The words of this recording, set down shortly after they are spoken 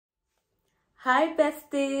Hi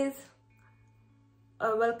besties,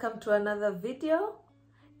 welcome to another video.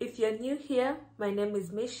 If you're new here, my name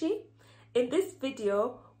is Michy. In this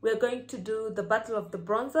video we're going to do the battle of the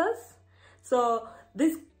bronzers. So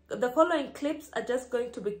the following clips are just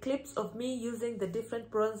going to be clips of me using the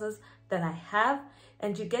different bronzers that I have,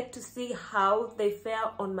 and you get to see how they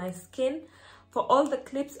fare on my skin. For all the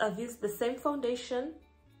clips I've used the same foundation,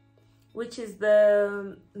 which is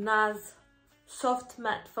the Nars Soft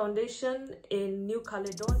Matte Foundation in New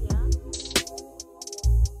Caledonia.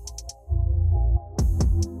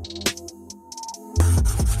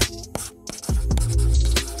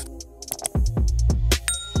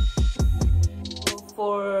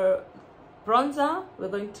 For bronzer, we're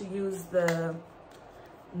going to use the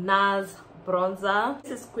Nars bronzer.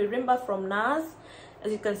 This is Quirimba from Nars. As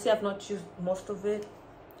you can see, I've not used most of it.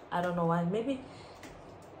 I don't know why. Maybe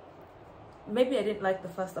I didn't like the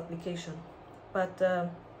first application. But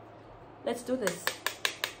let's do this.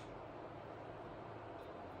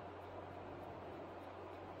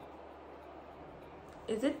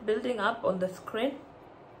 Is it building up on the screen?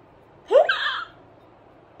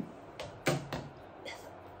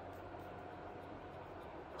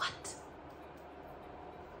 What?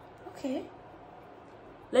 Okay.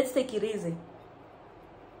 Let's take it easy.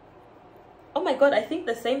 Oh my god, I think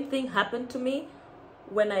the same thing happened to me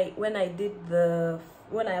when I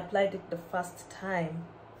applied it the first time.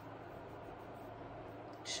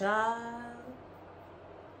 Child.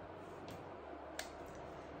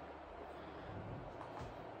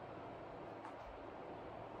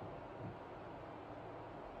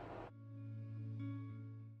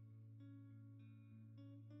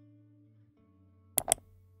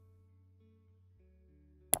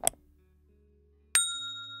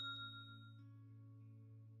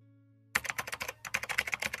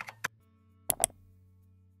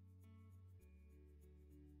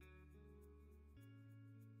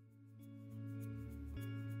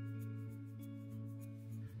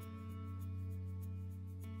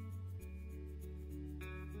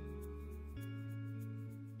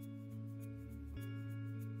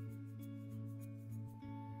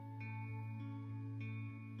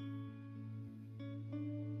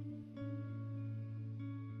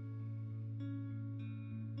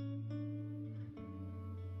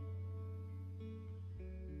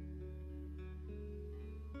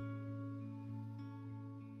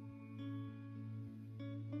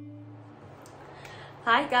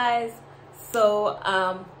 Hi guys, so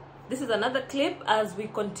this is another clip as we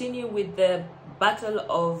continue with the battle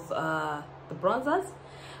of the bronzers.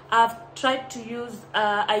 I've tried to use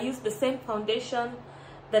I used the same foundation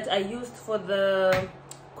that I used for the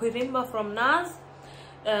Quirimba from Nars.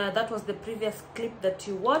 That was the previous clip that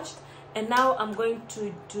you watched, and now I'm going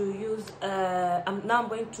to use I'm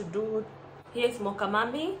going to do, here's Mocha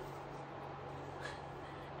Mami.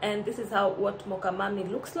 And this is what Mocha Mami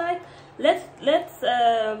looks like. Let's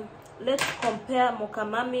compare Mocha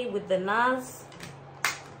Mami with the Nars.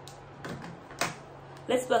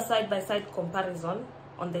 Let's do a side-by-side comparison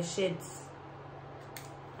on the shades.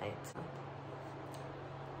 Right.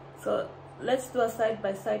 So let's do a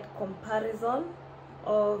side-by-side comparison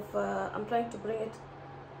of. I'm trying to bring it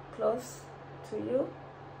close to you.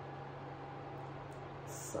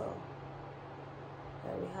 So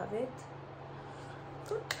there we have it.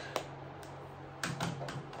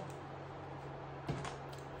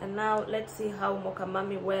 And now let's see how Mocha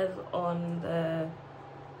Mami wears on the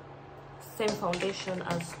same foundation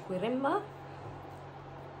as Quirimba.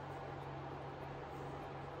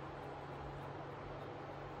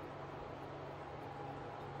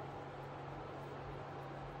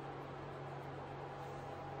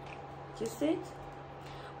 Do you see it?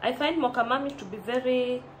 I find Mocha Mami to be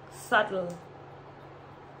very subtle.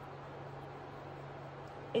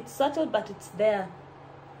 It's subtle, but it's there.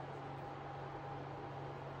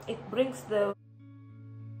 It brings the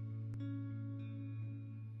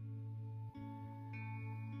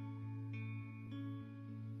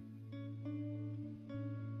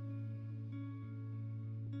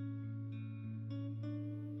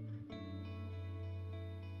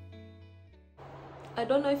I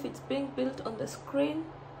don't know if it's being built on the screen,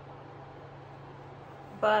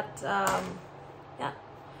 but yeah.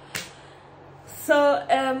 So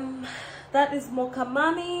that is Mocha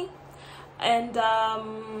Mami, and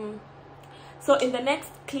so in the next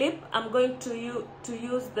clip I'm going to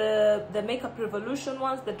use the Makeup Revolution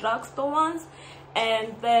ones, the drugstore ones,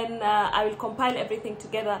 and then I will compile everything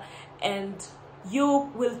together, and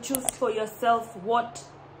you will choose for yourself what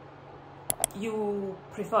you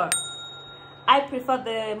prefer. I prefer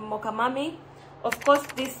the Mocha Mami. Of course,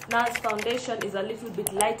 this Nars foundation is a little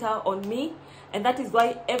bit lighter on me, and that is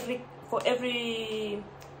why for every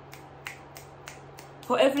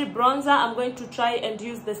bronzer, I'm going to try and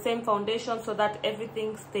use the same foundation so that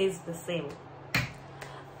everything stays the same.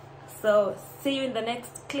 So see you in the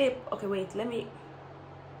next clip. Okay, wait, let me.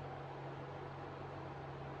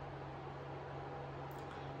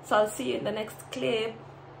 So I'll see you in the next clip.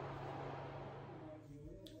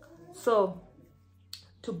 So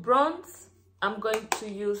to bronze, I'm going to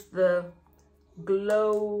use the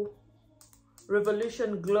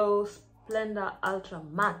Revolution Glow Splendour Ultra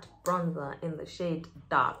Matte Bronzer in the shade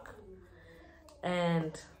Dark.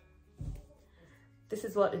 And this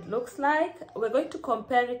is what it looks like. We're going to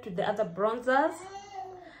compare it with the other bronzers.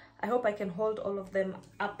 I hope I can hold all of them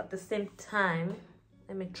up at the same time.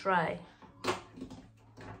 Let me try.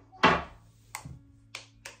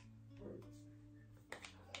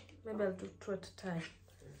 Maybe I'll do two at a time.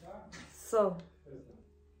 So,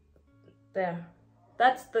 there.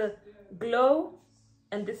 That's the Glow,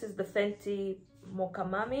 and this is the Fenty Mocha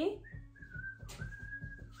Mami.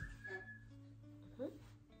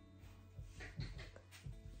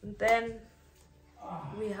 And then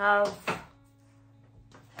we have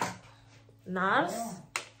Nars.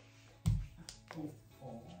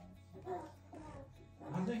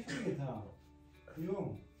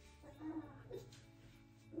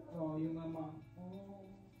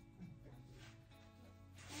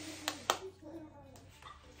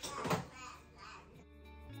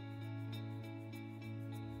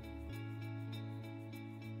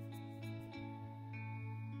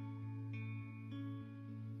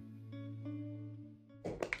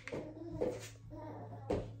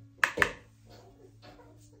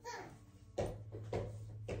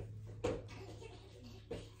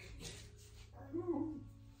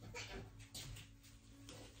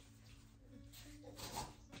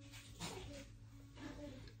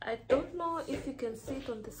 I don't know if you can see it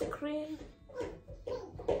on the screen.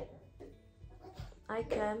 I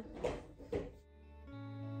can.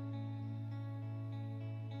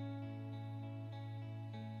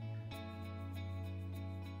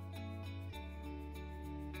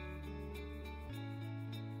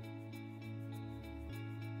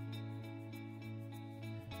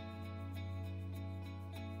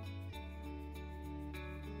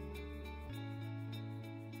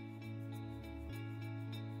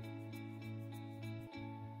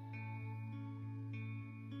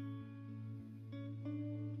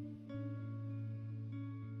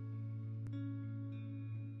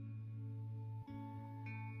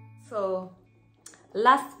 So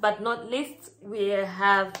last but not least, we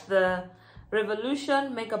have the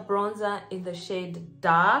Revolution Mega Bronzer in the shade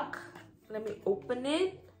Dark. Let me open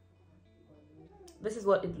it. This is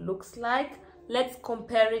what it looks like. Let's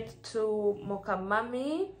compare it to Mocha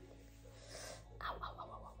Mami.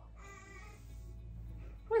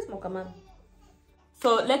 Where's Mocha Mami?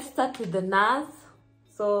 So let's start with the Nars.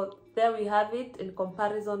 So there we have it in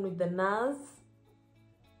comparison with the Nars.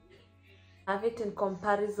 Have it in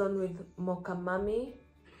comparison with Mocha Mami.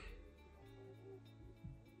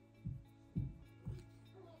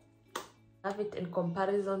 Have it in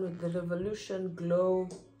comparison with the Revolution Glow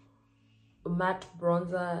Matte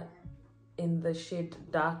Bronzer in the shade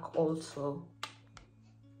Dark also.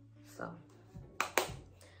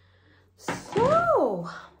 So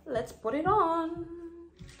let's put it on.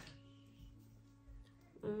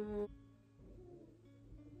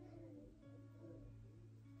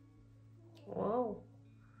 Wow.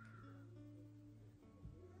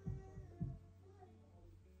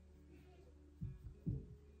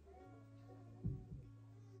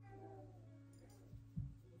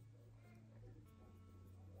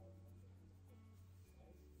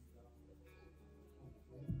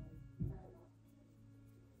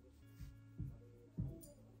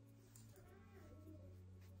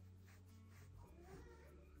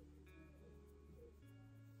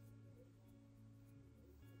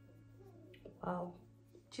 Wow,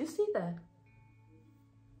 do you see that?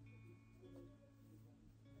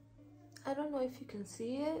 I don't know if you can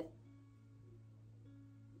see it.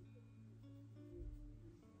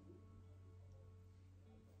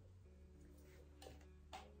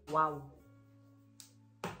 Wow.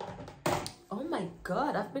 Oh my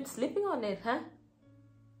God, I've been sleeping on it, huh?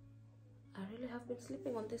 I really have been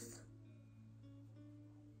sleeping on this.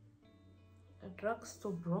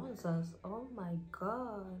 Drugstore bronzers. Oh my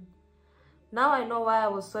God. Now I know why I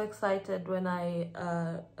was so excited when I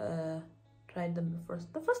tried them the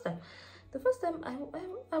first time. The first time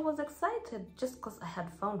I was excited just because I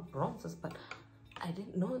had found bronzers, but I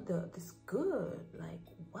didn't know they're this good. Like,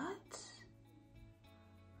 what?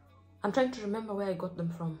 I'm trying to remember where I got them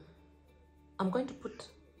from.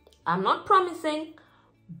 I'm not promising,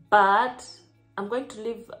 but I'm going to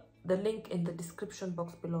leave the link in the description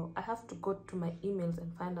box below. I have to go to my emails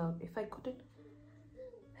and find out if I got it.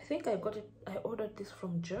 I think I got it. I ordered this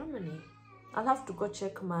from Germany. I'll have to go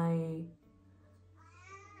check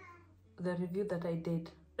the review that I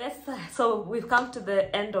did. So we've come to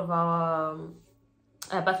the end of our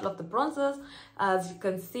battle of the bronzers. As you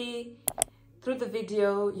can see through the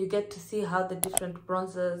video, you get to see how the different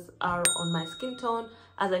bronzers are on my skin tone.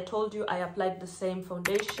 As I told you, I applied the same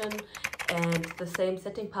foundation and the same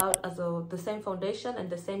setting powder, the same foundation and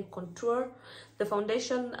the same contour. The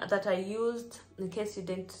foundation that I used, in case you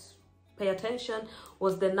didn't pay attention,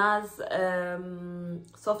 was the Nars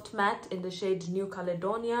Soft Matte in the shade New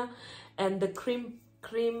Caledonia, and the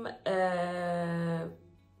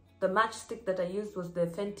the matchstick that I used was the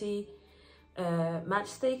Fenty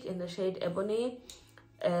matchstick in the shade Ebony,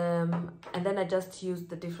 and then I just used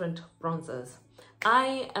the different bronzers.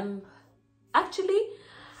 I am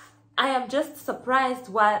just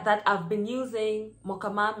surprised that I've been using Mocha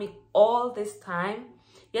Mami all this time,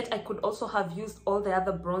 yet I could also have used all the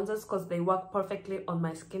other bronzers because they work perfectly on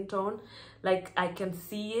my skin tone. Like, I can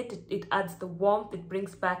see it adds the warmth, it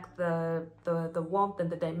brings back the warmth and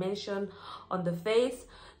the dimension on the face.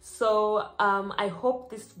 So I hope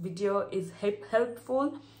this video is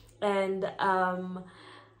helpful, and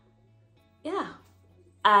yeah,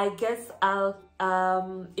 I guess I'll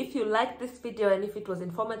if you like this video and if it was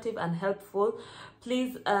informative and helpful,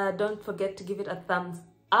 please don't forget to give it a thumbs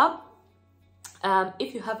up.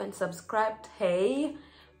 If you haven't subscribed, hey,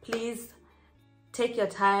 please take your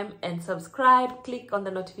time and subscribe. Click on the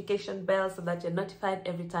notification bell so that you're notified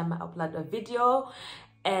every time I upload a video,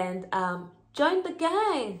 and join the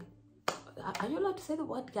gang. Are you allowed to say the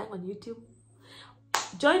word gang on YouTube?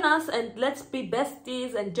 Join us and let's be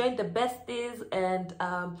besties and join the besties, and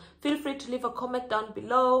feel free to leave a comment down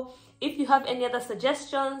below. If you have any other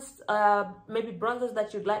suggestions, maybe bronzers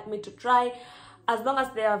that you'd like me to try, as long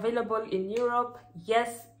as they are available in Europe,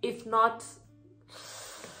 yes. If not,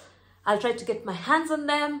 I'll try to get my hands on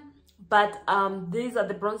them. But these are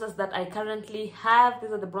the bronzers that I currently have.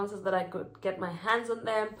 These are the bronzers that I could get my hands on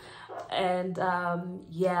them. And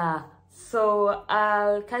yeah, so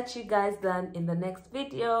I'll catch you guys then in the next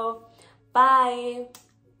video. Bye.